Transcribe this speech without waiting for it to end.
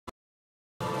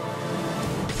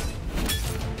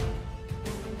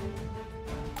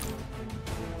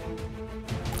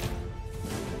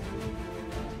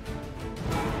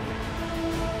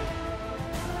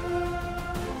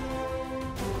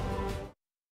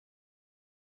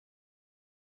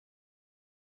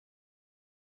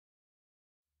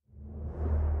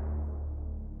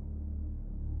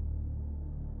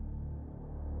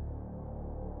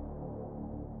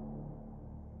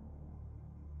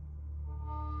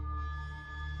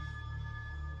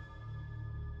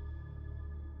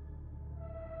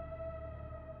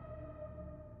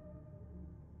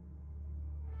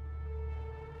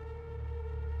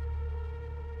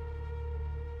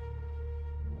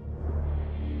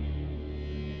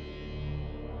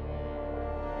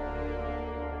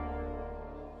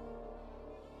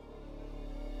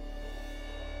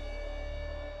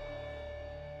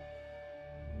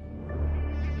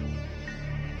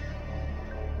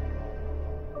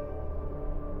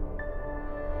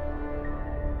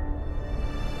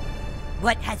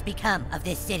What has become of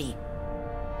this city?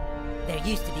 There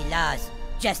used to be laws,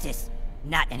 justice,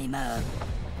 not anymore.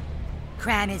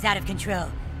 Crime is out of control.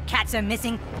 Cats are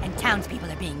missing, and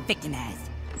townspeople are being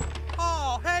victimized.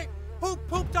 Oh, hey! Who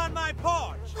pooped on my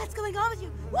porch? What's going on with you?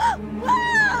 Whoa!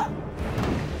 Whoa!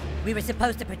 We were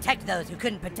supposed to protect those who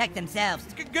couldn't protect themselves.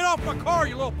 Get off my car,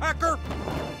 you little pecker!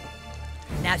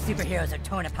 Now superheroes are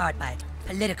torn apart by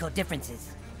political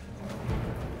differences.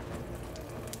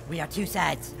 We are two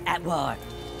sides at war.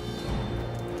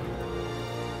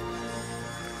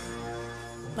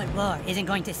 But war isn't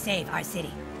going to save our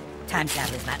city. Time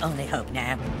travel is my only hope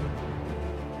now.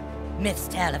 Myths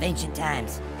tell of ancient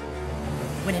times,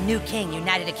 when a new king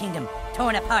united a kingdom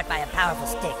torn apart by a powerful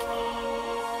stick.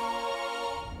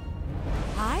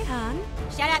 Hi, hon.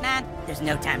 Shut up, Mom. There's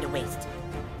no time to waste.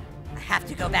 I have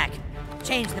to go back,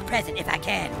 change the present if I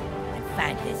can, and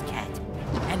find his cat.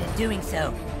 And in doing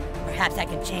so, perhaps I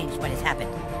can change what has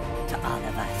happened to all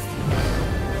of us.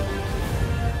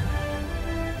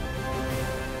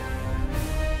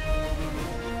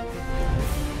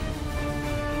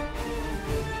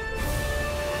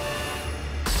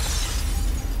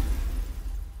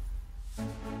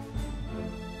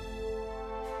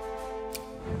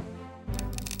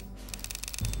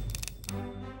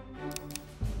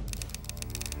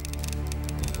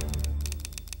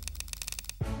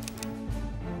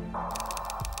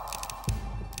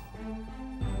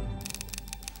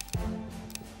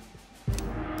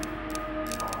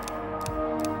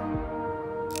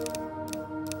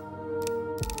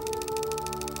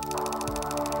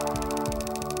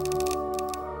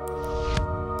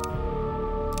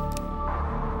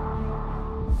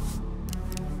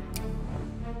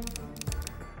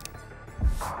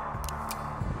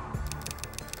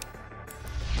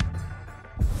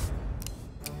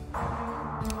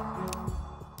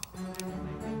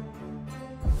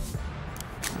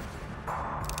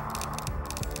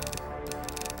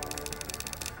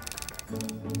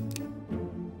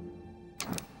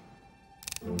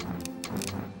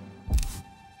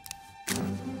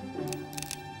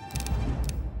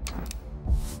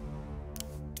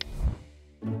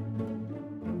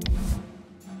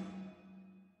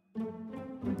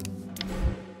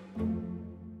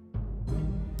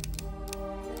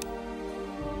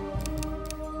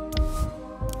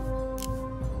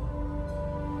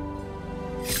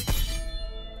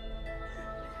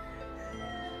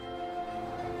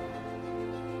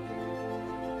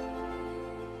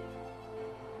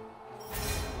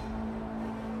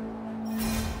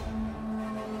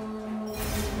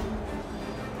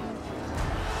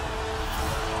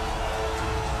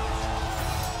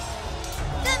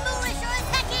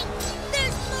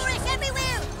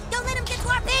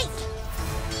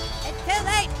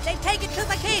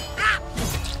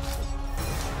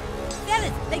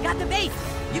 They got the base!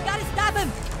 You gotta stop them!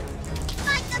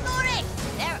 Fight the Moorish!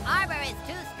 Their armor is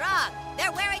too strong.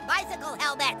 They're wearing bicycle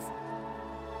helmets.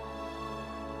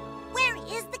 Where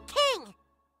is the king?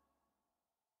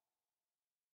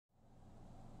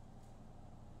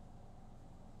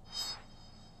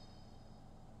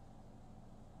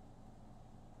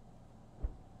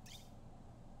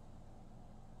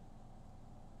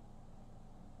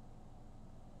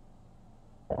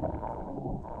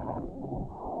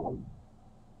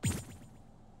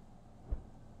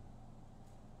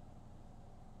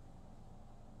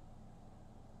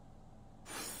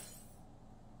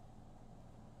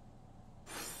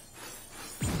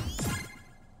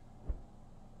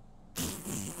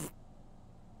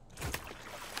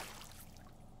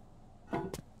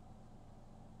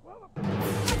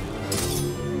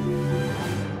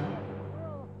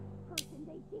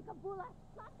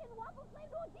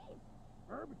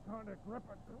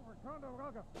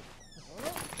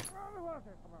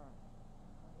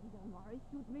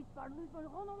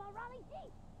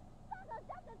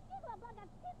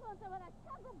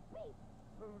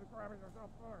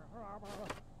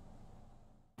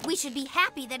 We should be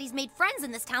happy that he's made friends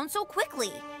in this town so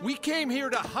quickly. We came here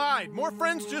to hide. More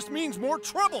friends just means more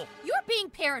trouble. You're being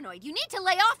paranoid. You need to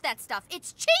lay off that stuff.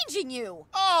 It's changing you.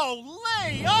 Oh,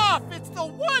 lay off! It's the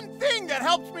one thing that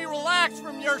helps me relax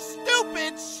from your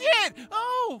stupid shit!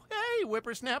 Oh, hey,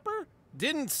 whippersnapper.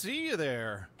 Didn't see you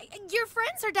there. Your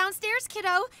friends are downstairs,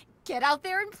 kiddo. Get out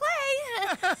there and play.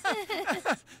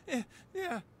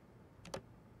 Yeah.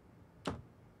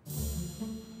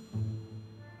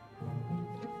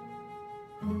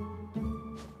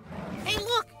 Hey,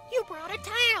 look, you brought a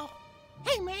towel.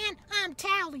 Hey, man, I'm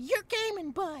Towley, your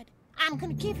gaming bud. I'm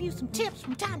gonna give you some tips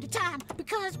from time to time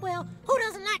because, well, who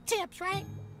doesn't like tips, right?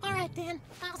 All right, then.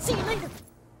 I'll see you later.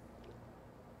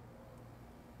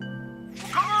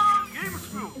 Come on, game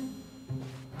school.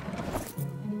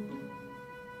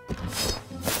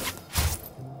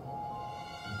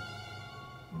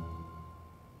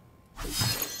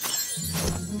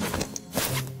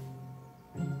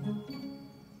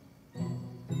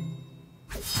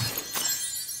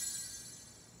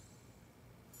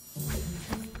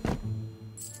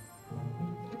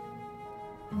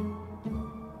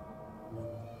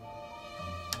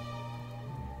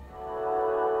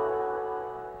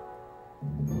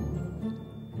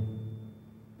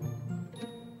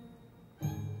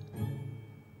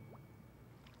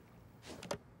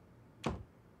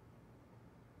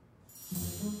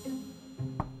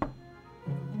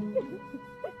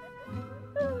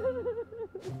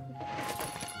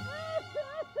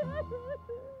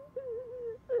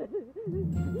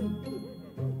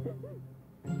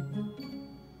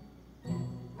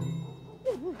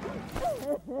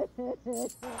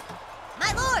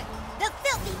 My lord, the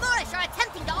filthy Moorish are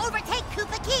attempting to overtake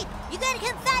Koopa Keep. You gotta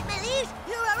come fight, my liege.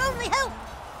 You're our only hope.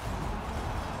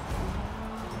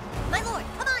 My lord,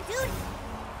 come on, dude.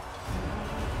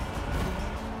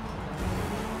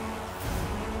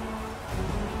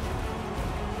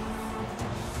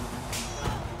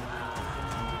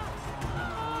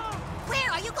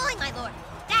 Where are you going, my lord?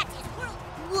 That is world.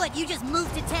 What, you just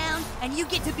moved to town and you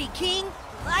get to be king?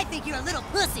 Well, I think you're a little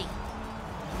pussy.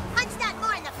 Punch that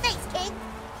Moor in the face, king.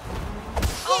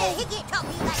 Oh, he can't talk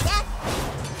to you like that.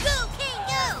 Go, king,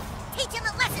 go. Teach him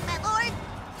a lesson, my lord.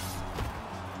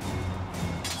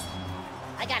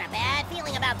 I got a bad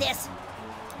feeling about this.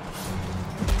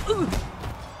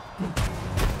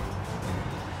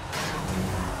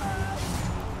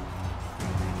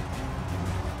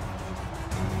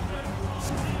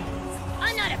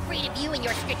 I'm not afraid of you and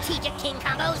your strategic king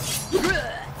combos.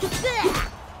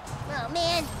 Oh,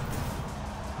 man.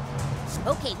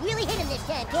 Okay, really hit him this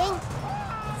time, king.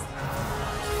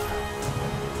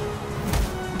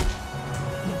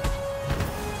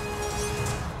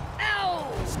 Ow!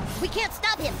 We can't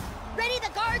stop him. Ready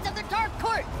the guards of the Dark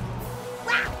Court.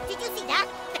 Wow, did you see that?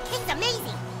 The king's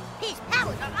amazing. His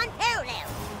powers are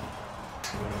unparalleled.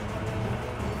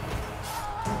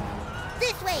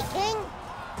 This way, king.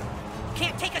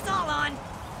 Can't take us all on.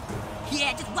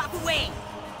 Yeah, just walk away.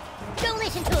 Don't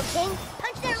listen to him, king.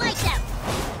 Punch their lights out.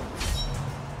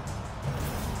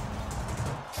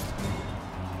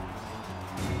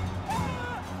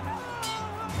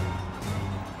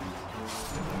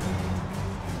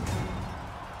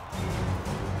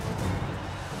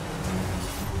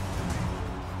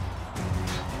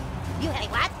 You hey,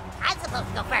 what? I'm supposed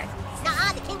to go first.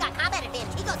 Nuh-uh, the king got combat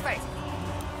advantage. He goes first.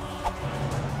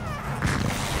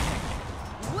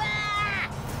 Wah!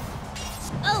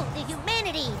 Oh, the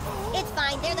humanity! It's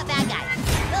fine, they're the bad guys.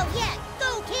 Oh yeah,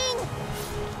 go, king!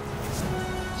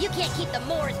 You can't keep the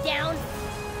Moors down.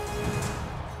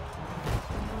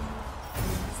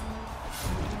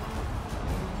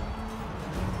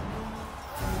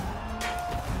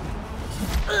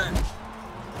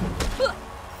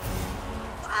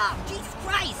 Oh, Jesus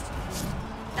Christ!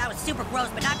 That was super gross,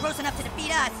 but not gross enough to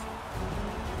defeat us.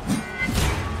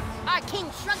 Our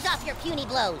king shrugs off your puny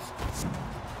blows.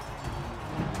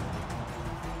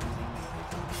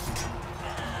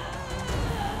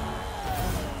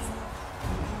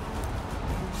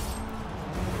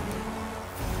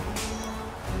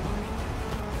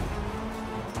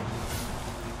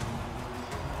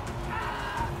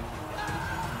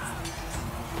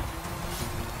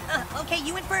 Okay,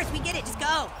 you went first. We get it. Just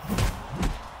go.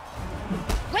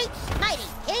 Great mighty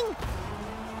king!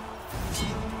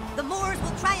 The Moors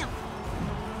will triumph.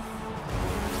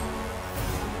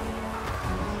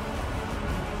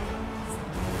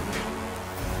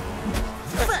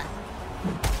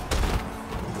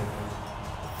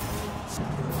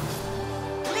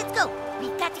 Let's go!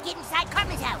 We've got to get inside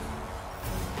Cartman's house.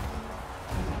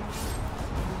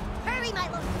 Hurry, my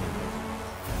lord!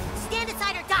 Stand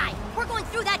aside or die! We're going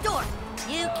through that door!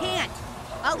 You can't.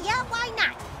 Oh yeah? Why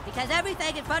not? Because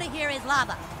everything in front of here is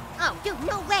lava. Oh, dude,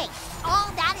 no way!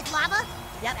 All that is lava?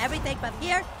 Yep, everything from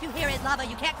here to here is lava.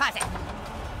 You can't cross it.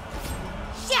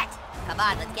 Shit! Come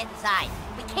on, let's get inside.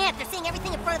 We can't. They're saying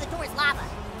everything in front of the door is lava.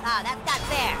 Ah, that's not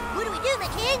fair. What do we do, my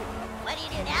king? What do you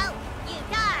do now? You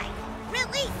die.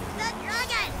 Release the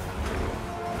dragon!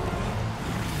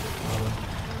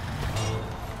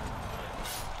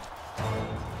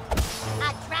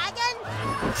 A dragon?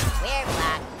 We're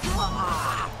black.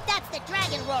 That's the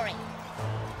dragon roaring.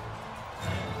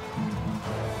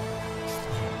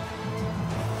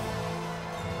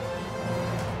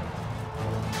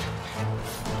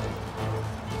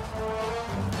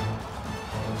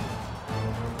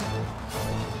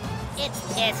 It's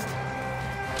pissed.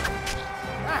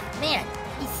 Oh, man.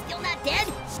 He's still not dead?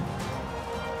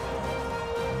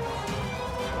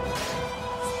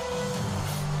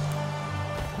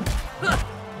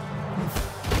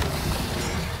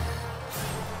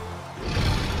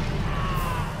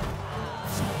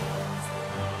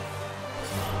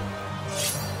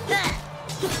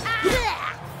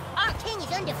 Our king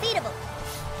is undefeatable.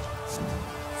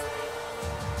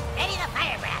 Ready the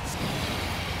fire breath.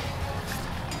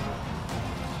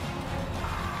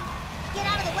 Get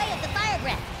out of the way of the fire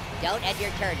breath. Don't end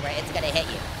your turn where it's gonna hit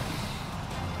you.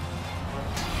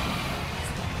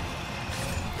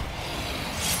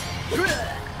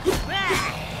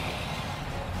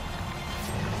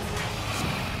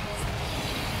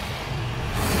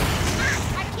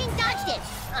 Our king dodged it.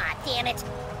 Ah, damn it.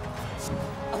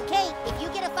 Okay, if you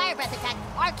get a fire breath attack,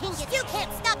 our king gets... You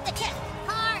can't stop the kick.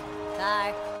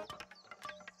 Car.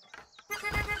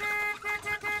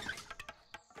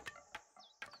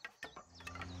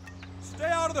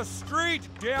 of the street,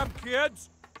 damn kids!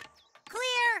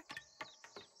 Clear!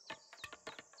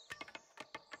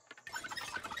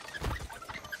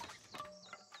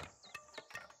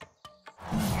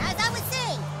 As I was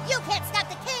saying, you can't stop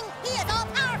the king. He is all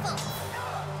powerful.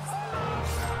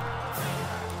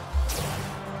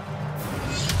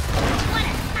 What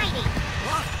a tiny!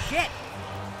 Oh, shit!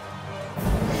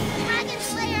 Dragon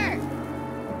Slayer!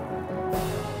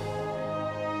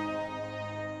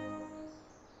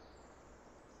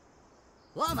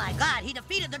 Oh my god, he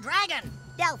defeated the dragon!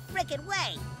 No frickin'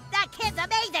 way! That kid's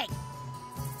amazing!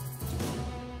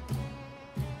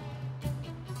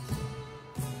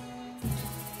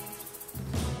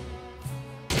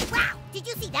 Wow! Did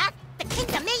you see that? The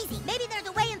king's amazing! Maybe there's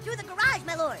a way in through the garage,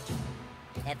 my lord!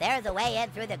 If there's a way in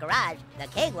through the garage, the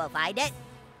king will find it.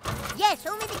 Yes,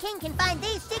 only the king can find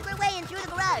the secret way in through the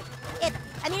garage. If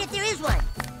there is one.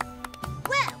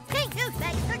 Well, King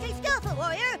Douchebag is such a skillful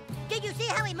warrior. Did you see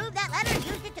how he moved that ladder and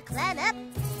used it to climb up?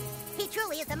 He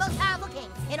truly is the most powerful king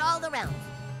in all the realms.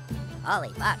 Holy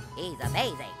fuck, he's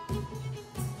amazing.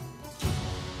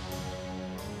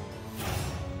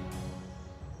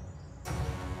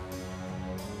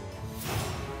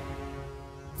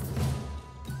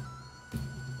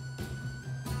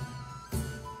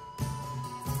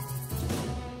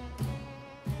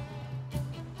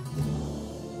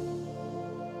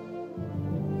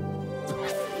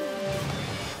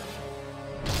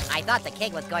 I thought the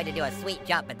king was going to do a sweet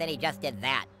jump, but then he just did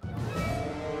that.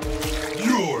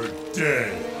 You're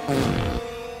dead.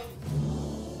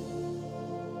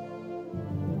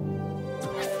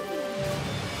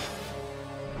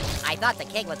 I thought the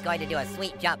king was going to do a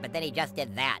sweet jump, but then he just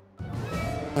did that.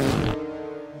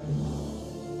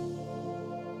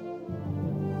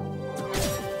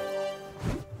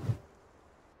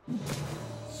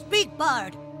 Speak,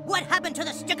 Bard! What happened to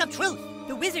the stick of truth?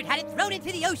 The wizard had it thrown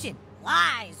into the ocean.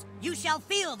 Lies! You shall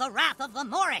feel the wrath of the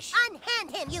Moorish! Unhand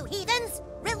him, you heathens!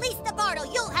 Release the bard or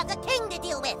you'll have the king to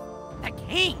deal with! The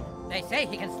king? They say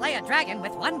he can slay a dragon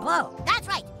with one blow. That's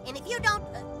right, and if you don't...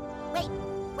 wait,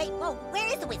 whoa,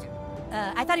 where is the wizard?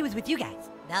 I thought he was with you guys.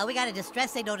 Now we got a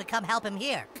distress signal to come help him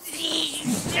here.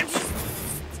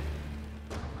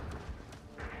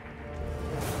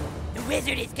 The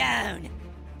wizard is gone.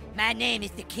 My name is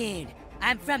the Coon.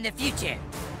 I'm from the future.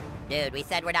 Dude, we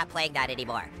said we're not playing that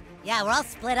anymore. Yeah, we're all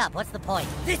split up. What's the point?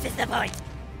 This is the point.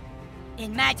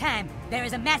 In my time, there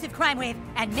is a massive crime wave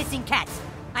and missing cats.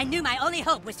 I knew my only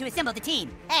hope was to assemble the team.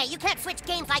 Hey, you can't switch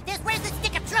games like this. Where's the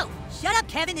stick of truth? Shut up,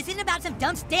 Kevin. This isn't about some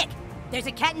dumb stick. There's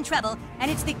a cat in trouble, and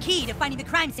it's the key to finding the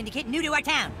crime syndicate new to our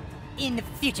town. In the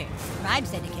future. Crime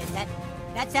syndicate?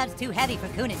 That sounds too heavy for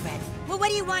Coon and friends. Well, what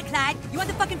do you want, Clyde? You want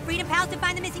the fucking Freedom Pals to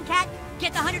find the missing cat?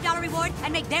 Get the $100 reward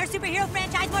and make their superhero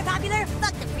franchise more popular?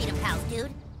 Fuck the Freedom Pals,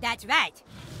 dude. That's right.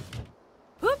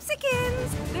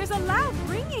 Poopsikins! There's a loud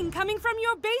ringing coming from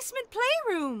your basement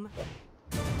playroom.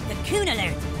 The Coon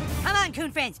alert. Come on,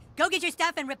 Coon friends. Go get your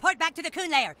stuff and report back to the Coon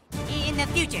lair. In the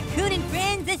future. Coon and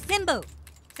friends assemble.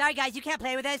 Sorry, guys, you can't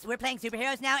play with us. We're playing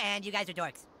superheroes now, and you guys are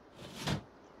dorks.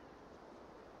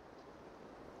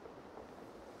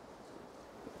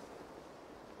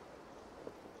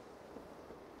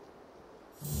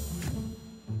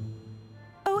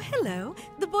 Oh, hello.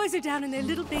 The boys are down in their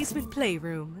little basement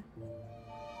playroom.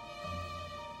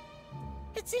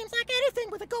 It seems like anything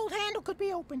with a gold handle could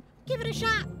be open. Give it a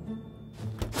shot.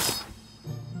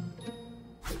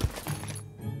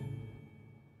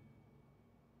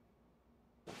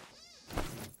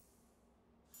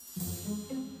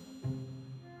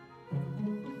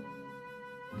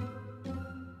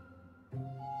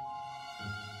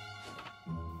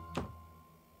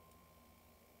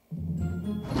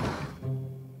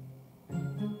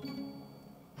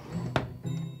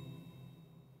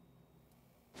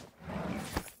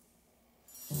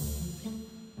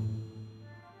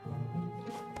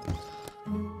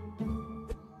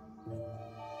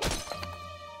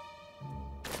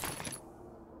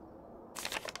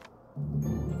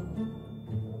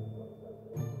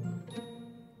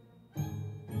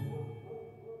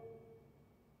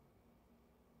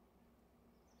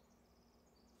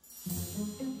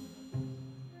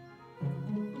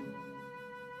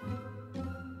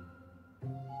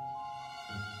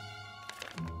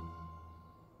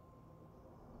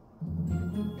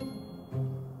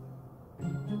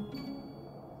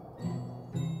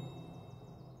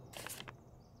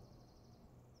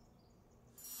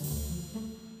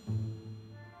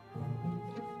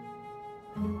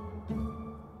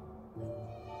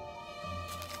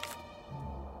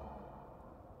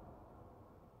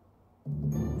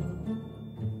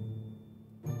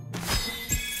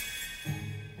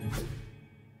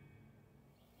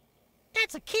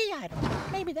 That's a key item.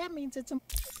 Maybe that means it's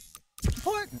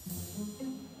important.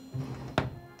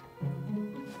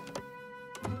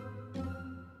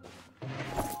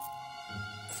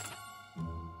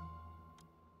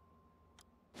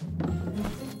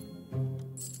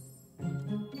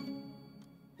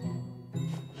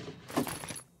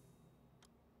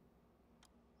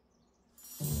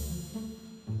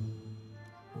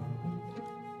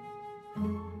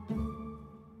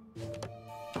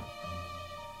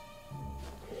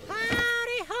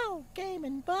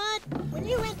 Gaming Bud. When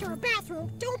you enter a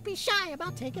bathroom, don't be shy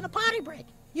about taking a potty break.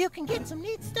 You can get some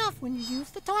neat stuff when you use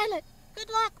the toilet. Good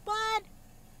luck, Bud.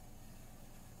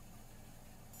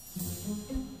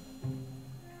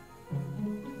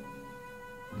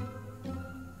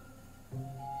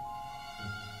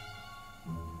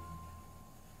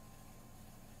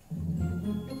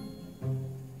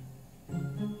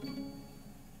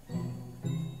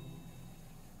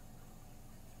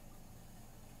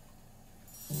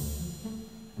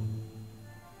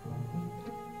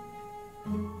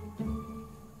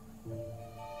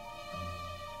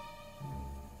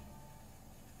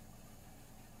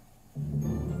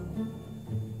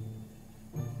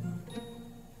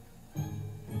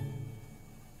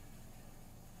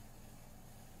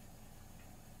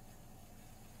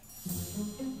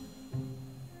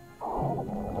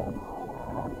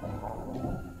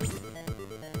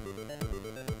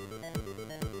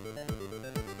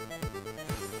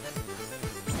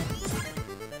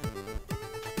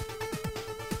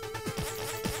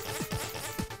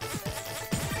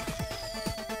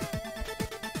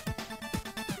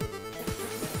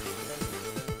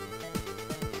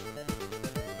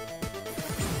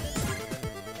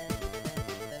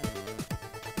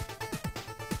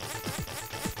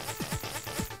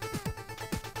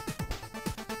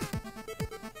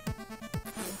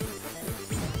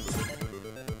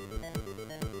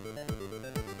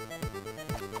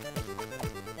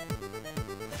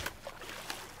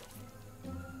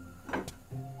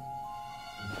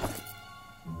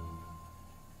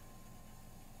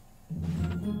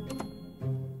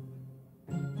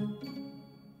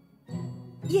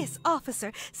 Yes,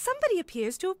 officer. Somebody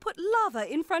appears to have put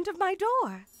lava in front of my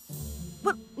door.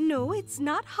 Well, no, it's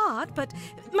not hot, but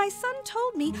my son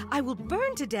told me I will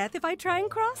burn to death if I try and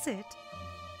cross it.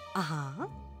 Uh-huh.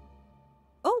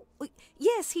 Oh,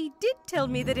 yes, he did tell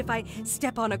me that if I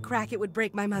step on a crack, it would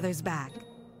break my mother's back.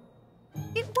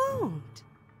 It won't.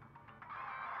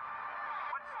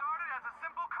 What started as a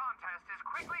simple contest is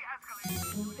quickly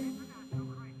escalating to an international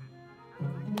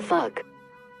crisis. Fuck.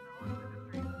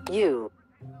 You,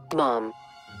 Mom.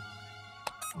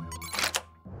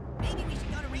 Maybe we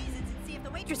should go to Reasons and see if the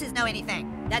waitresses know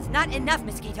anything. That's not enough,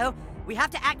 Mosquito. We have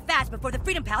to act fast before the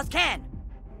Freedom Pals can.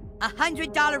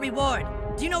 $100 reward.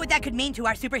 Do you know what that could mean to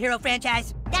our superhero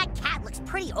franchise? That cat looks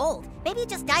pretty old. Maybe it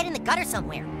just died in the gutter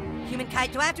somewhere. Human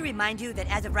Kite, do I have to remind you that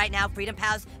as of right now, Freedom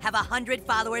Pals have 100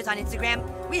 followers on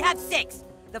Instagram? We have 6.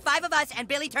 The 5 of us and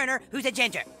Billy Turner, who's a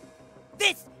ginger.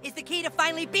 This is the key to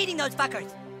finally beating those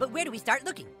fuckers. But where do we start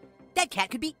looking? That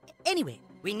cat could be anywhere.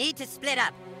 We need to split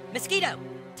up. Mosquito,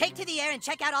 take to the air and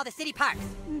check out all the city parks.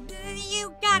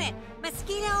 You got it.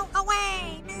 Mosquito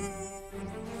away.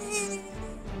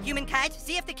 Human Kite,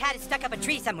 see if the cat is stuck up a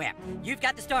tree somewhere. You've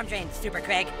got the storm drain, Super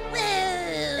Craig. Woo!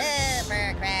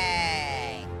 Super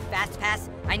Craig! Fast Pass,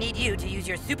 I need you to use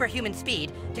your superhuman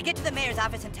speed to get to the mayor's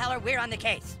office and tell her we're on the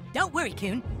case. Don't worry,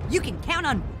 Coon. You can count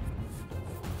on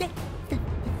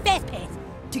Fast Pass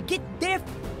to get there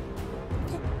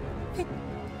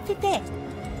fast.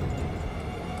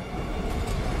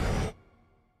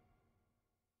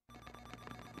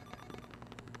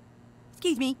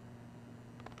 Excuse me.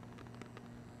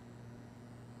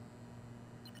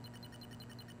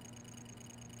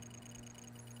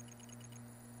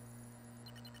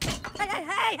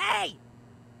 Hey!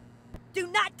 Do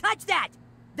not touch that!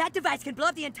 That device can blow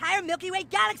up the entire Milky Way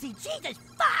galaxy! Jesus,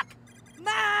 fuck!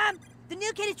 Mom! The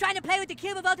new kid is trying to play with the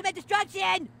cube of ultimate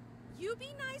destruction! You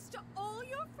be nice to all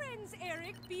your friends,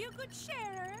 Eric. Be a good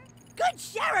sharer. Good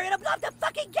sharer! It'll blow up the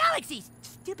fucking galaxy!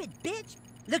 Stupid bitch!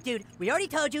 Look, dude, we already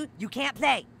told you, you can't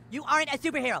play. You aren't a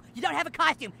superhero. You don't have a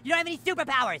costume. You don't have any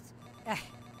superpowers.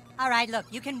 All right, look,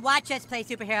 you can watch us play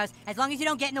superheroes as long as you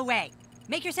don't get in the way.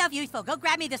 Make yourself useful. Go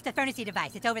grab me the Stefernacy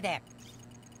device. It's over there.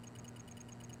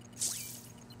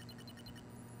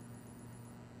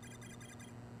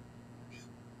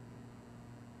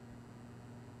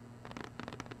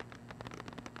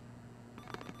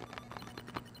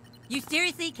 You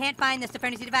seriously can't find the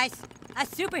Stefernacy device? Us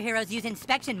superheroes use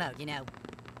inspection mode, you know.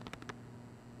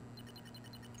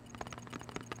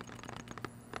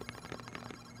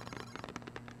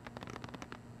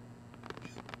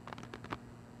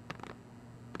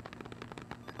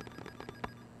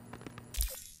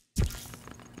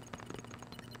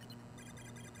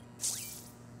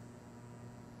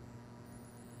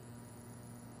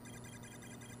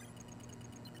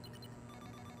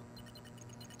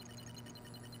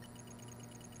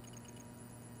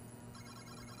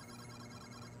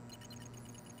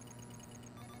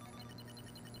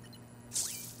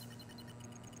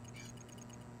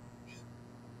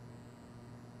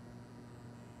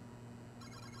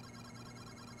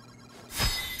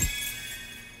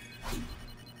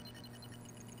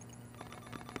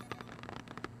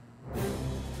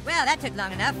 that took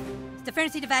long enough. Is the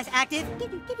furnace device active?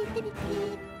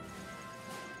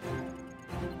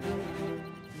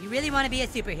 You really want to be a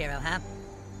superhero, huh?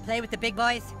 Play with the big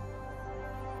boys?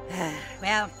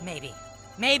 Well, maybe.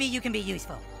 Maybe you can be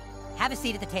useful. Have a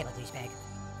seat at the table, douchebag.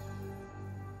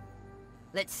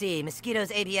 Let's see, mosquitoes,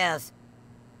 ABLs.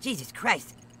 Jesus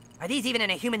Christ. Are these even in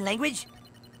a human language?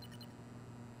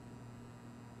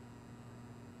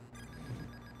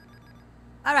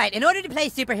 Alright, in order to play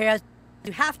superheroes,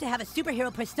 you have to have a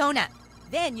superhero persona.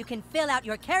 Then you can fill out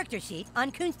your character sheet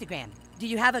on Coonstagram. Do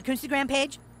you have a Coonstagram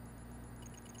page?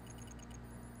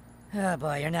 Oh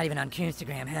boy, you're not even on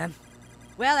Coonstagram, huh?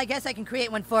 Well, I guess I can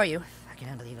create one for you. Fucking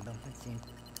unbelievable. Let's see.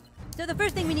 So the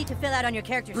first thing we need to fill out on your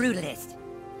character Brutalist.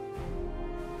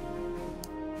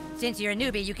 Since you're a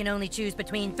newbie, you can only choose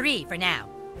between 3 for now.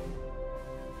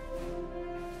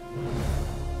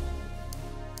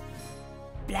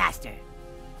 Blaster.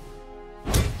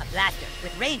 A blaster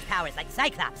with range powers like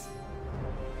Cyclops.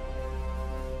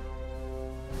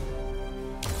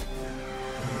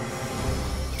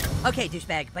 Okay,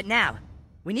 douchebag, but now,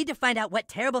 we need to find out what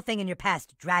terrible thing in your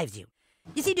past drives you.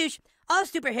 You see, douche, all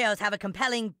superheroes have a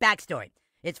compelling backstory.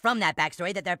 It's from that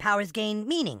backstory that their powers gain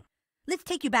meaning. Let's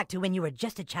take you back to when you were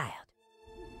just a child.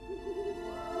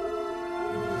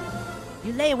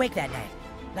 You lay awake that night.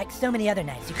 Like so many other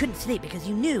nights, you couldn't sleep because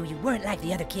you knew you weren't like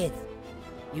the other kids.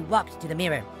 You walked to the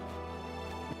mirror.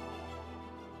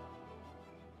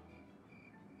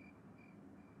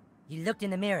 You looked in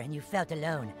the mirror and you felt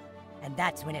alone. And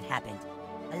that's when it happened.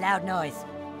 A loud noise.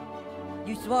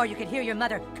 You swore you could hear your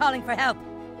mother calling for help.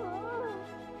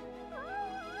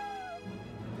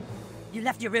 You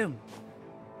left your room.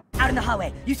 Out in the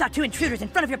hallway, you saw 2 intruders in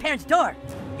front of your parents' door.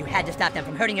 You had to stop them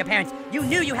from hurting your parents. You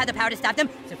knew you had the power to stop them,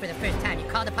 so for the first time you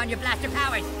called upon your blaster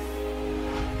powers.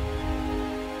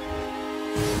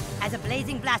 As a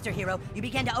blazing blaster hero, you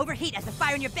began to overheat as the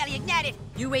fire in your belly ignited.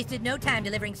 You wasted no time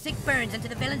delivering sick burns into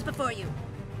the villains before you.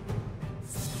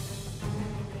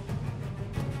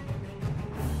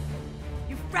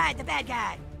 You fried the bad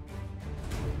guy.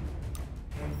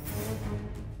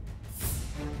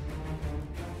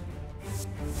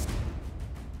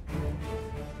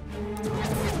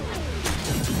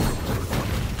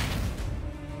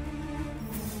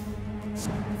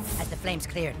 As the flames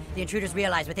cleared, the intruders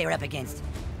realized what they were up against.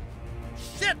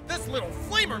 Shit, this little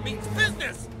flamer means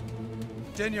business!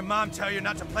 Didn't your mom tell you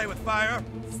not to play with fire?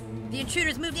 The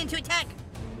intruders moved in to attack.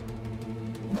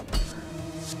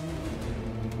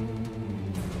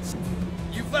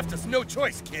 You've left us no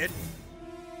choice, kid.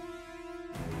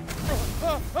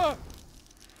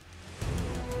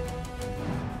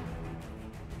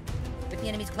 With the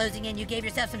enemies closing in, you gave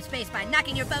yourself some space by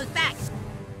knocking your foes back.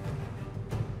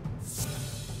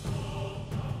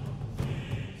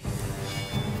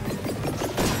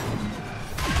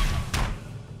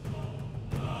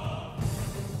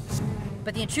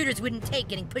 But the intruders wouldn't take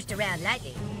getting pushed around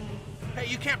lightly. Hey,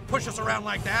 you can't push us around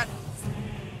like that.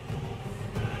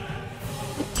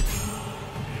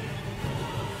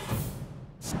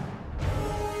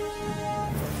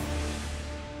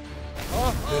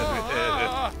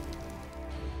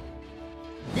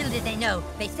 Little did they know,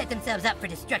 they set themselves up for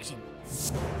destruction.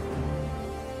 So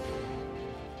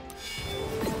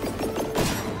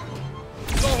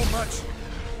much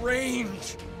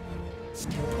range.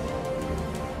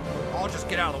 I'll just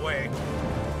get out of the way.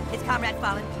 His comrade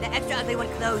fallen, the extra ugly one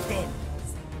closed in.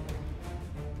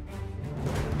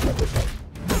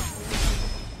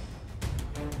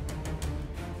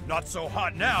 Not so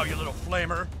hot now, you little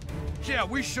flamer. Yeah,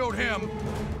 we showed him.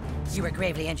 You were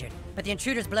gravely injured, but the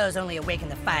intruder's blows only awakened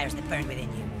the fires that burned within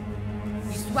you.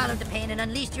 You swallowed the pain and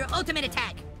unleashed your ultimate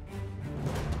attack.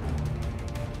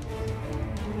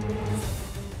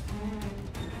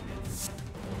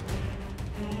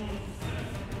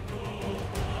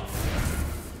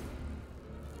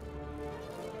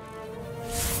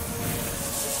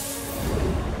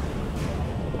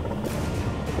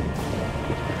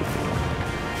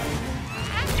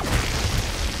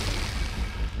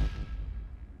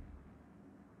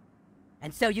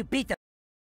 And so you beat them.